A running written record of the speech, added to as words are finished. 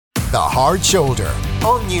The Hard Shoulder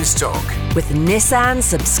on Newstalk. With Nissan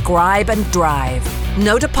Subscribe and Drive.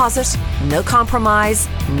 No deposit, no compromise,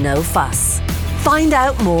 no fuss. Find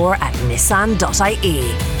out more at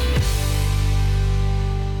nissan.ie.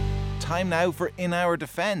 Time now for In Our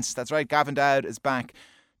Defence. That's right, Gavin Dowd is back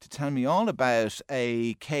to tell me all about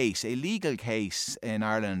a case, a legal case in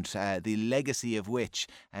Ireland, the legacy of which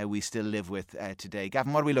we still live with today.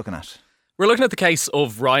 Gavin, what are we looking at? We're looking at the case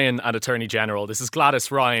of Ryan at Attorney General. This is Gladys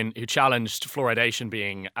Ryan, who challenged fluoridation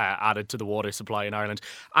being added to the water supply in Ireland.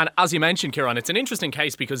 And as you mentioned, Kieran, it's an interesting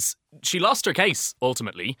case because she lost her case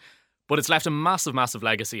ultimately, but it's left a massive, massive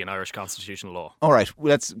legacy in Irish constitutional law. All right, well,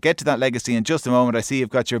 let's get to that legacy in just a moment. I see you've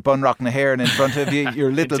got your Bunrock Nahéireann in front of you,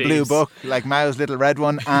 your little blue book, like Mao's little red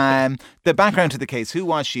one. The background to the case, who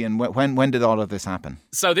was she and when did all of this happen?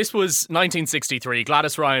 So this was 1963.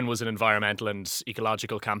 Gladys Ryan was an environmental and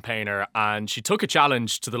ecological campaigner, and she took a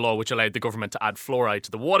challenge to the law which allowed the government to add fluoride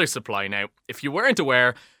to the water supply. Now, if you weren't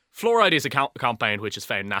aware, fluoride is a compound which is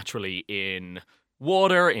found naturally in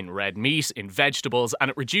water, in red meat, in vegetables,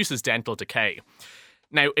 and it reduces dental decay.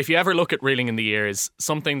 Now, if you ever look at reeling in the ears,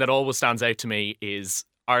 something that always stands out to me is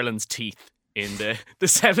Ireland's teeth in the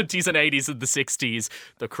 70s and 80s and the 60s.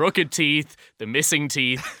 The crooked teeth, the missing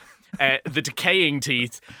teeth, the decaying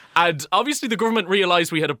teeth. And obviously the government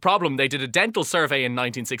realised we had a problem. They did a dental survey in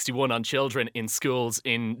 1961 on children in schools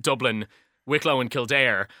in Dublin, Wicklow and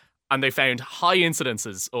Kildare, and they found high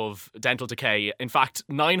incidences of dental decay. In fact,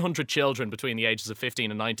 900 children between the ages of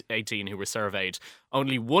 15 and 18 who were surveyed,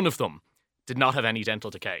 only one of them did not have any dental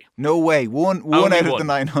decay. No way. One out of the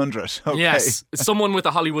 900. Okay. Yes. Someone with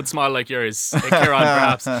a Hollywood smile like yours, Kieran,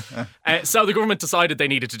 perhaps. So the government decided they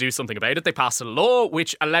needed to do something about it. They passed a law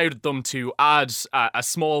which allowed them to add a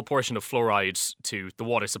small portion of fluoride to the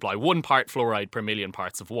water supply. 1 part fluoride per million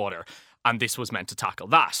parts of water. And this was meant to tackle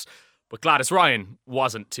that. But Gladys Ryan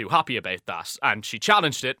wasn't too happy about that, and she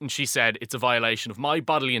challenged it, and she said it's a violation of my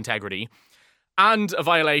bodily integrity and a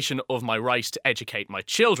violation of my right to educate my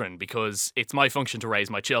children, because it's my function to raise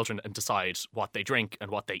my children and decide what they drink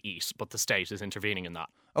and what they eat, but the state is intervening in that.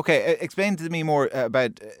 Okay, explain to me more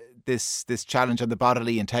about this challenge on the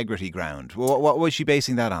bodily integrity ground. What was she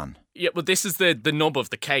basing that on? Yeah, but this is the nub of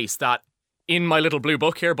the case, that in my little blue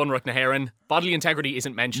book here, Bunrock Nahéireann, bodily integrity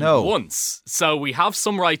isn't mentioned once. So we have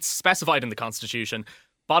some rights specified in the Constitution.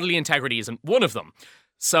 Bodily integrity isn't one of them.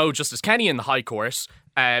 So Justice Kenny in the High Court,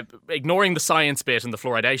 ignoring the science bit and the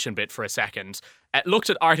fluoridation bit for a second, looked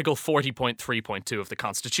at Article 40.3.2 of the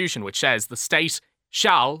Constitution, which says the state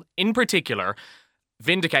shall, in particular,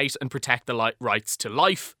 vindicate and protect the rights to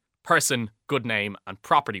life, person, good name and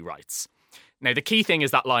property rights. Now, the key thing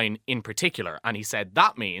is that line, in particular, and he said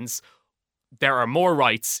that means there are more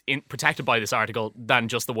rights protected by this article than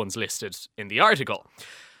just the ones listed in the article.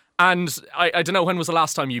 And I don't know, when was the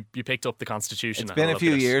last time you picked up the Constitution? It's been a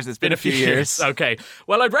few years. It's been a few years. Okay.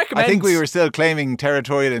 Well, I'd recommend... I think we were still claiming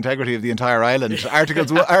territorial integrity of the entire island.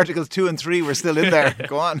 Articles 2 and 3 were still in there.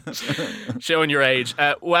 Go on. Showing your age.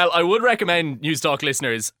 Well, I would recommend Newstalk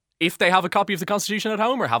listeners, if they have a copy of the Constitution at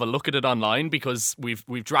home, or have a look at it online, because we've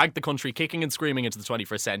dragged the country kicking and screaming into the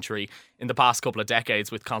 21st century in the past couple of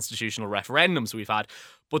decades with constitutional referendums we've had.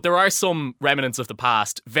 But there are some remnants of the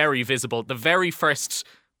past very visible. The very first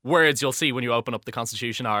words you'll see when you open up the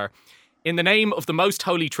Constitution are, "In the name of the most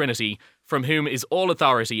holy Trinity, from whom is all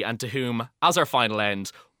authority, and to whom, as our final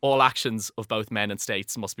end, all actions of both men and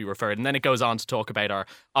states must be referred." And then it goes on to talk about our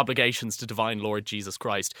obligations to divine Lord Jesus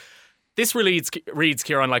Christ. This reads,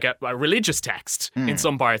 Kieran, like a religious text in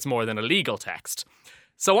some parts more than a legal text.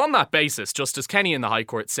 So on that basis, Justice Kenny in the High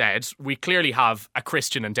Court said, we clearly have a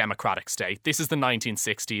Christian and democratic state. This is the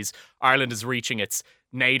 1960s. Ireland is reaching its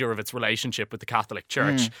nadir of its relationship with the Catholic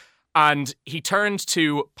Church. And he turned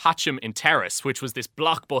to Pacem in Terris, which was this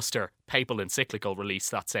blockbuster papal encyclical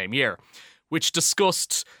released that same year, which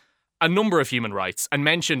discussed a number of human rights and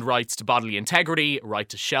mentioned rights to bodily integrity, a right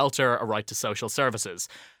to shelter, a right to social services.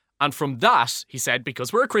 And from that, he said,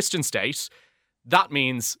 because we're a Christian state, that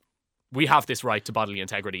means we have this right to bodily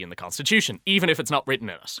integrity in the Constitution, even if it's not written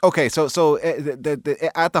in it. Okay, so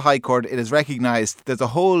at the High Court, it is recognised there's a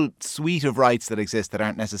whole suite of rights that exist that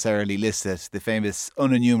aren't necessarily listed, the famous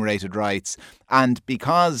unenumerated rights. And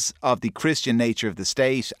because of the Christian nature of the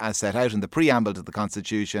state, as set out in the preamble to the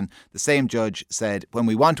Constitution, the same judge said, when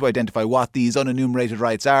we want to identify what these unenumerated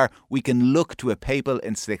rights are, we can look to a papal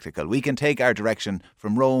encyclical. We can take our direction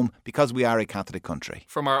from Rome because we are a Catholic country.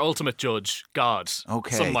 From our ultimate judge, God,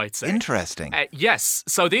 some might say. Interesting. Yes.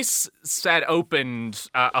 So this opened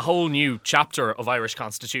a whole new chapter of Irish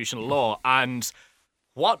constitutional law, and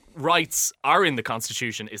what rights are in the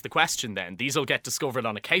Constitution is the question then. These will get discovered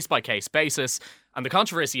on a case-by-case basis, And the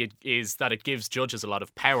controversy is that it gives judges a lot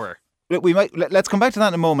of power. Let's come back to that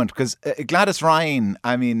in a moment, because Gladys Ryan,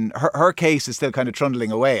 I mean, her case is still kind of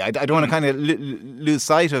trundling away. I don't want to kind of lose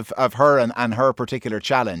sight of her and her particular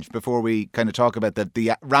challenge before we kind of talk about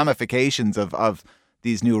the ramifications of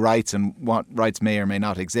these new rights and what rights may or may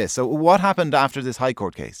not exist. So what happened after this High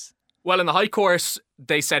Court case? Well, in the High Court,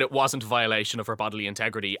 they said it wasn't a violation of her bodily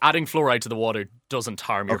integrity. Adding fluoride to the water doesn't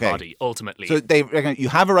harm your body, ultimately. So they reckon you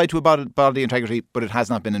have a right to a bodily integrity, but it has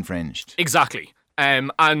not been infringed. Exactly.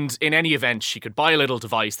 And in any event, she could buy a little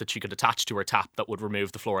device that she could attach to her tap that would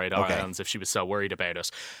remove the fluoride ions if she was so worried about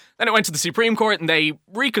it. Then it went to the Supreme Court and they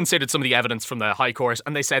reconsidered some of the evidence from the High Court,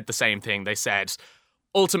 and they said the same thing. They said,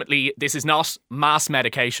 ultimately, this is not mass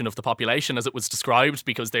medication of the population as it was described,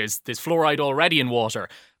 because there's fluoride already in water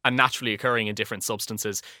and naturally occurring in different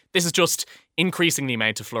substances. This is just increasing the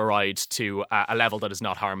amount of fluoride to a level that is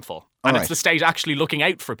not harmful. And it's the state actually looking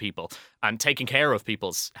out for people and taking care of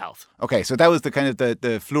people's health. Okay, so that was the kind of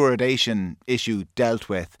the fluoridation issue dealt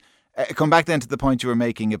with. Come back then to the point you were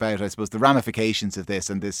making about, I suppose, the ramifications of this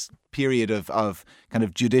and this period of kind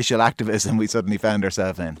of judicial activism we suddenly found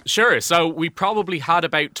ourselves in. Sure. So we probably had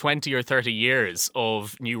about 20 or 30 years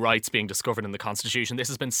of new rights being discovered in the Constitution. This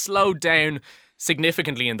has been slowed down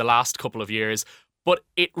significantly in the last couple of years, but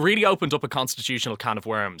it really opened up a constitutional can of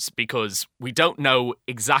worms, because we don't know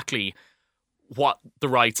exactly what the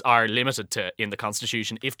rights are limited to in the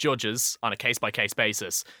Constitution if judges, on a case-by-case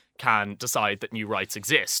basis, can decide that new rights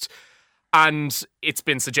exist. And it's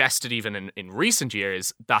been suggested even in recent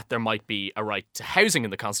years that there might be a right to housing in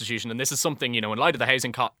the Constitution. And this is something, in light of the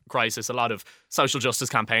housing crisis, a lot of social justice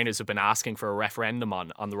campaigners have been asking for a referendum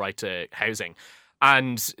on the right to housing.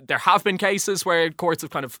 And there have been cases where courts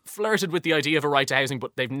have kind of flirted with the idea of a right to housing,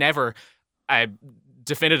 but they've never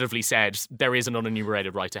definitively said there is an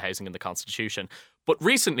unenumerated right to housing in the Constitution. But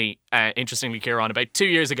recently, interestingly, Kieran, about 2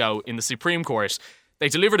 years ago in the Supreme Court, they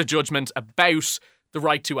delivered a judgment about the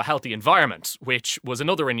right to a healthy environment, which was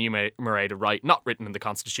another enumerated right not written in the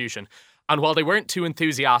Constitution. And while they weren't too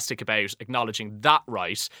enthusiastic about acknowledging that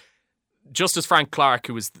right, Justice Frank Clark,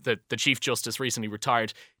 who was the Chief Justice, recently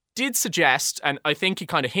retired, did suggest, and I think he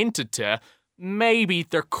kind of hinted to, maybe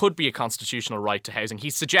there could be a constitutional right to housing. He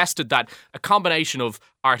suggested that a combination of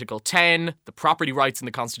Article 10, the property rights in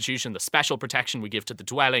the Constitution, the special protection we give to the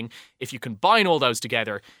dwelling, if you combine all those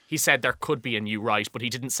together, he said there could be a new right, but he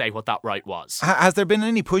didn't say what that right was. Has there been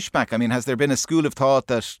any pushback? I mean, has there been a school of thought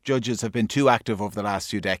that judges have been too active over the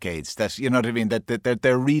last few decades? That, you know what I mean, that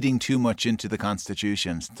they're reading too much into the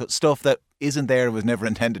Constitution, stuff that isn't there, was never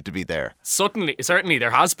intended to be there? Certainly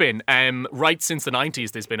there has been. Right since the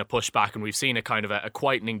 90s, there's been a pushback, and we've seen a kind of a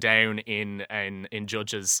quietening down in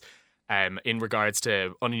judges in regards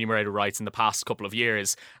to unenumerated rights in the past couple of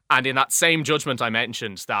years. And in that same judgment I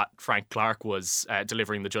mentioned that Frank Clark was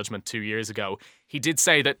delivering the judgment 2 years ago, he did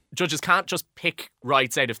say that judges can't just pick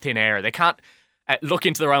rights out of thin air. They can't look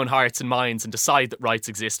into their own hearts and minds and decide that rights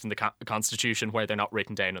exist in the Constitution where they're not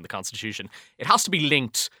written down in the Constitution. It has to be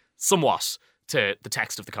linked somewhat to the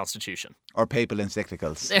text of the Constitution. Or papal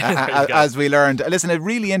encyclicals, as we learned. Listen, a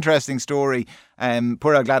really interesting story.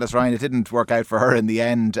 Poor old Gladys Ryan, it didn't work out for her in the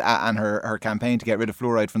end and her campaign to get rid of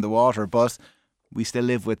fluoride from the water, but we still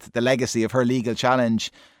live with the legacy of her legal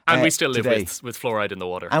challenge. And we still live with fluoride in the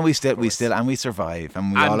water. And we survive.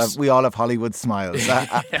 And we all have Hollywood smiles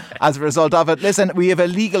as a result of it. Listen, we have a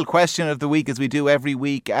legal question of the week, as we do every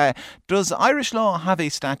week. Does Irish law have a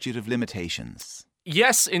statute of limitations?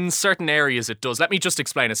 Yes, in certain areas it does. Let me just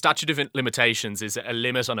explain. A statute of limitations is a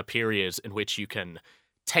limit on a period in which you can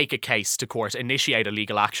take a case to court, initiate a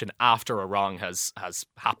legal action after a wrong has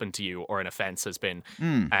happened to you or an offence has been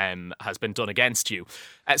done against you.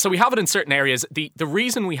 So we have it in certain areas. The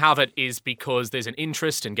reason we have it is because there's an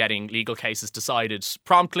interest in getting legal cases decided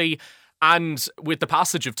promptly, and with the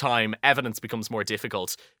passage of time, evidence becomes more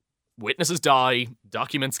difficult. Witnesses die,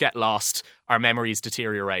 documents get lost, our memories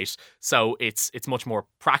deteriorate. So it's much more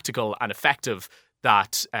practical and effective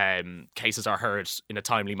that cases are heard in a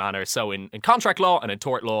timely manner. So in contract law and in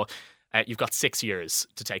tort law, you've got 6 years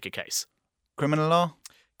to take a case. Criminal law?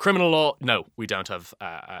 Criminal law, no, we don't have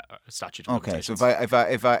a statute of limitations.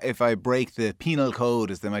 Okay, so if I break the penal code,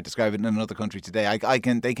 as they might describe it in another country today,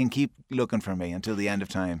 they can keep looking for me until the end of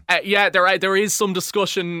time. Yeah, there is some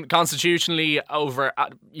discussion constitutionally over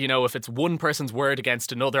if it's one person's word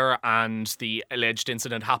against another, and the alleged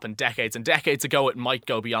incident happened decades and decades ago, it might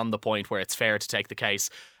go beyond the point where it's fair to take the case.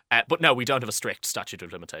 But no, we don't have a strict statute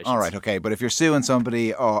of limitations. All right, okay. But if you're suing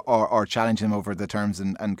somebody or challenging them over the terms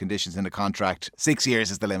and conditions in the contract, 6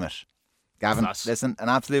 years is the limit. Gavin, listen, an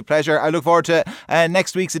absolute pleasure. I look forward to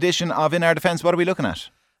next week's edition of In Our Defence. What are we looking at?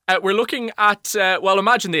 We're looking at, well,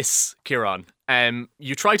 imagine this, Kieran.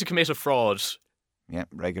 You try to commit a fraud. Yeah,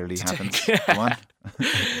 regularly happens. Go on.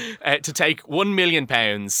 To take £1 million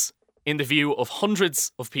in the view of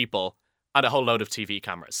hundreds of people and a whole load of TV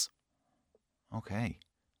cameras. Okay.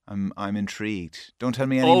 I'm intrigued. Don't tell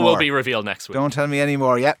me any more. All will be revealed next week. Don't tell me any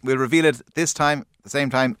more. Yeah, we'll reveal it this time, the same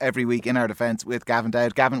time every week in our defence with Gavin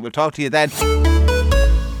Dowd. Gavin, we'll talk to you then.